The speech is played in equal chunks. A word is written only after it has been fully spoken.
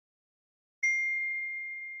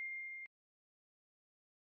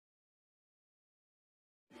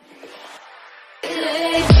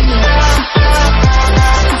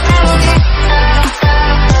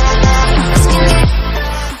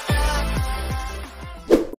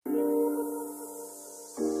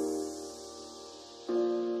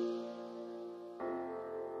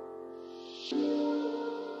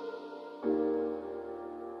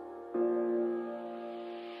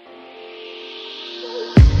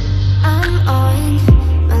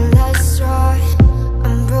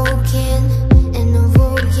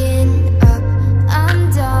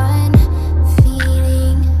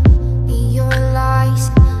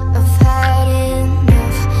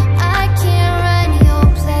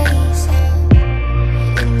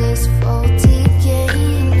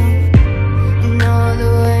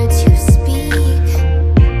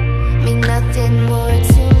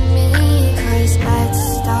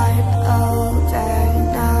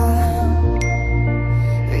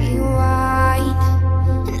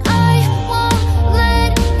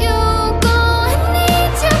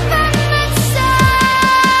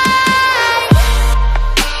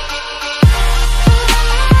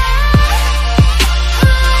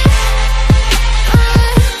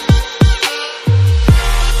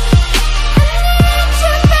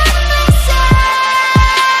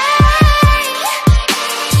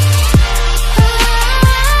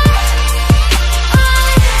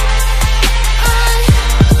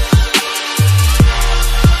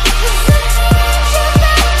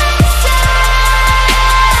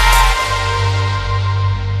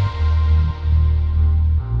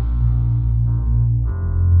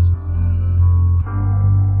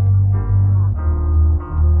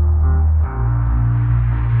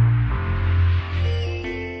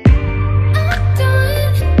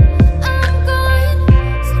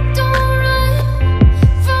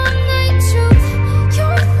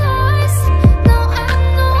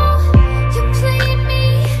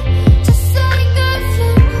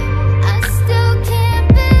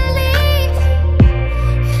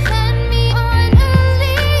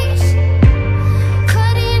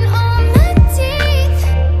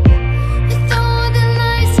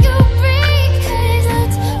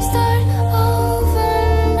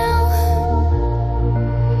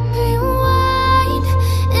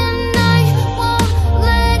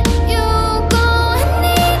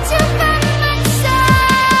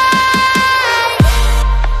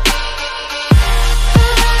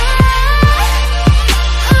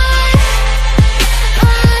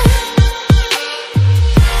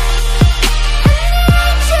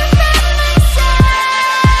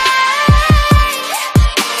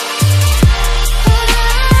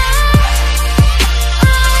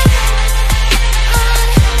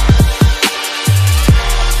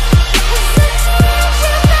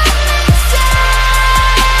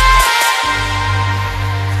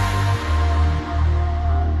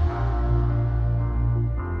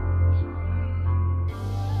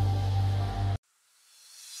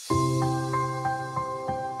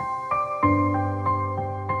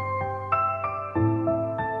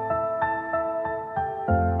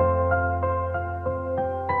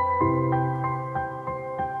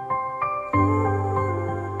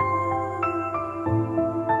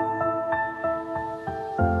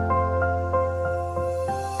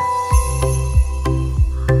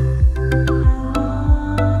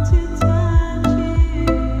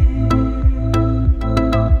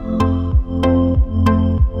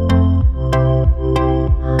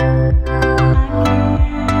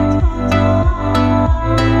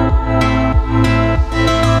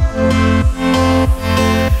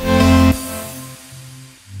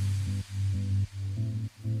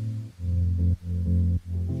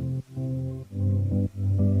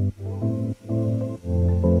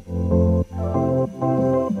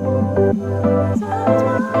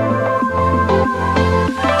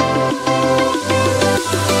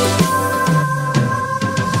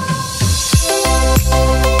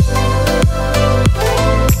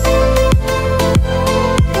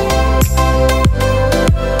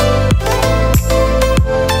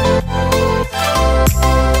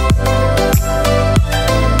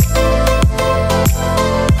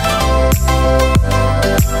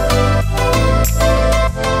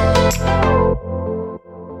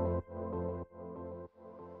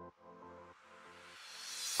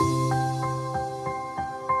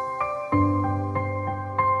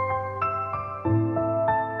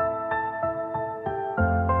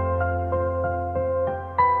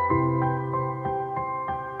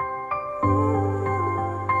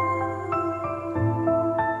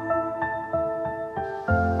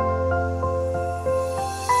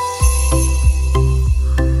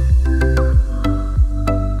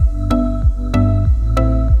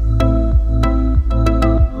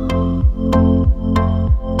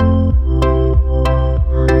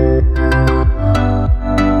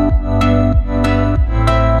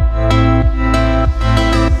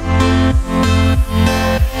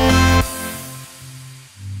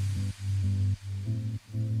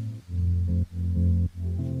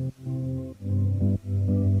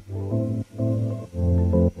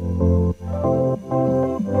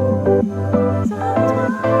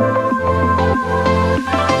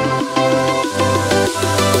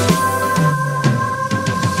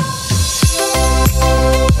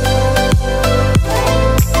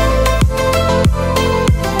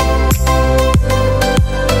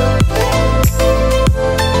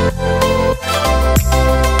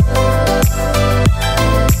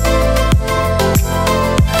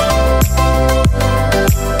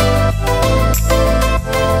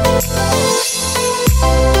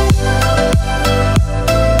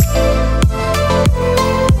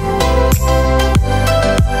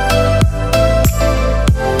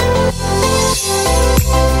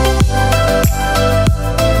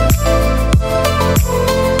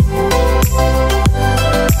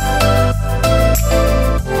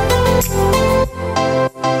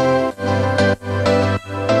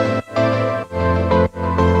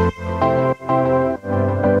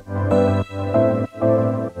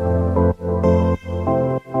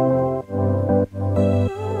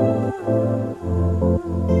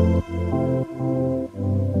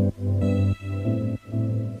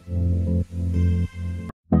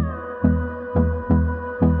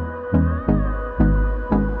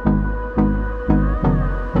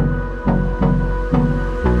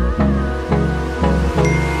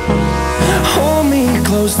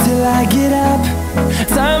close till I get up.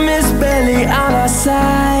 Time is barely on our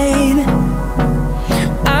side.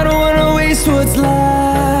 I don't wanna waste what's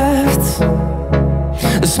left.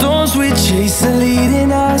 The storms we chase are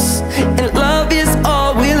leading us, and love is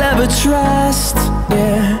all we'll ever trust.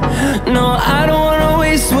 Yeah, no, I don't wanna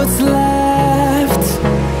waste what's left.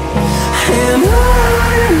 And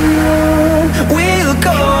on we'll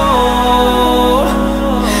go,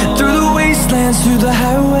 through the wastelands, through the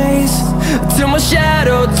highways, till my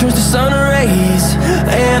shadow turns to sun rays.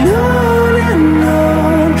 And on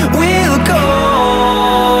we'll go,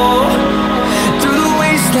 through the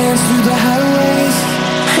wastelands, through the highways,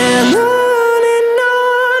 and on.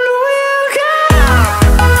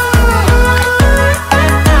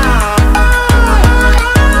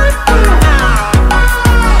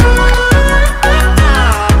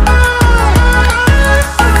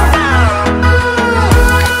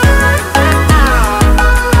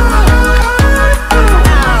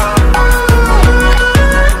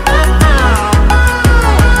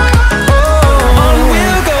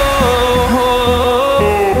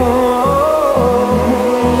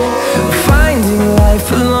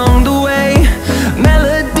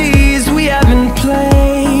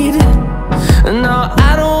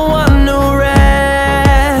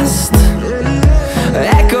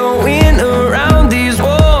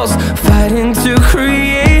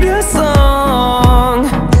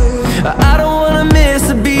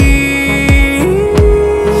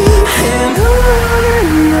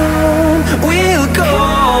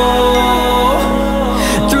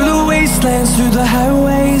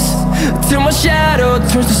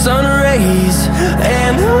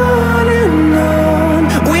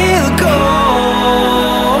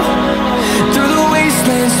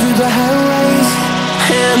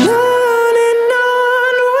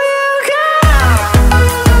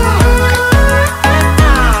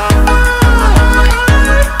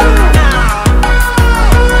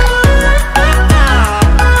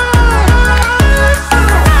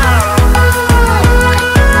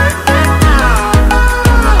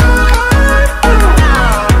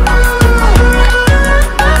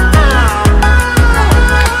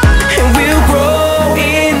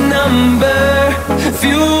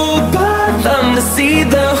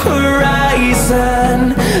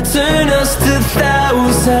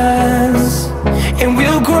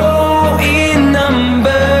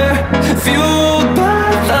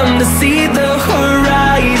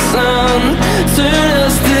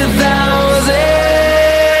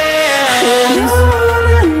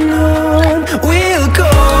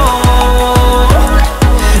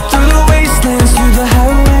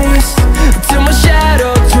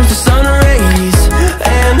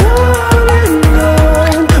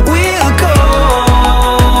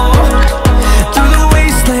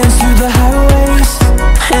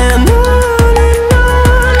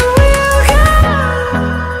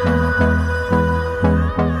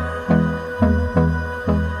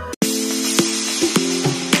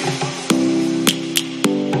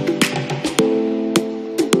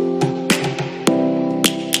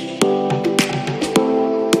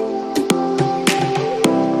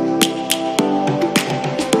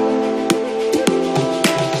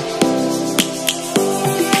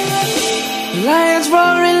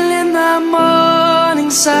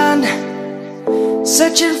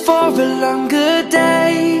 Searching for a longer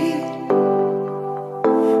day.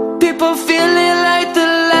 People feeling like the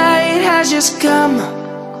light has just come.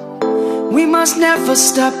 We must never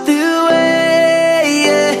stop the way.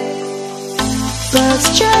 Birds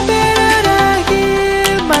jumping and I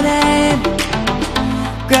hear my name,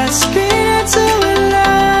 grasping into a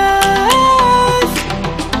life.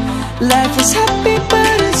 Life is happy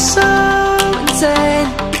but it's so insane.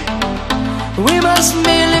 We must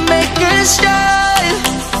merely make a start.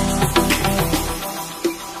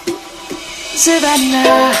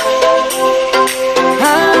 Savannah,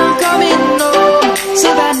 I'm coming home.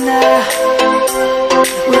 Savannah,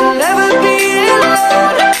 we'll never be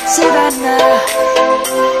alone. Savannah,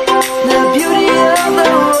 the beauty of the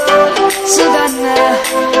world. Savannah,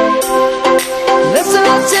 let's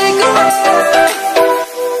all take a walk.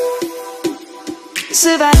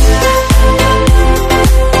 Savannah.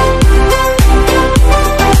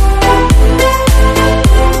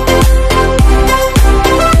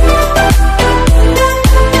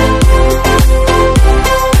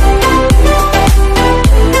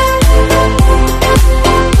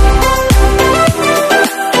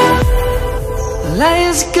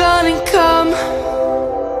 Lion's gonna come.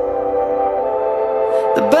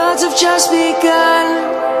 The birds have just begun.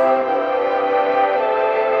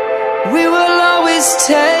 We will always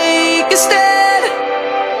take a stand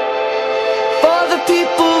for the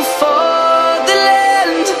people, for the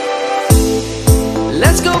land.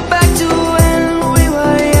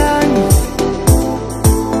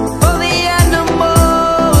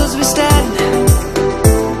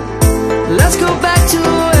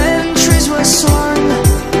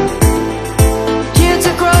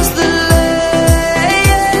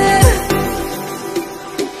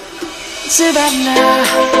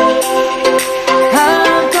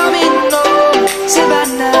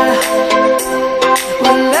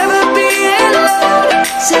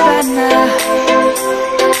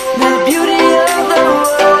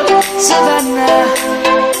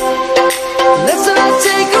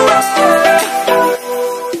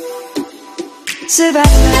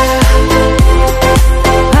 Survivor.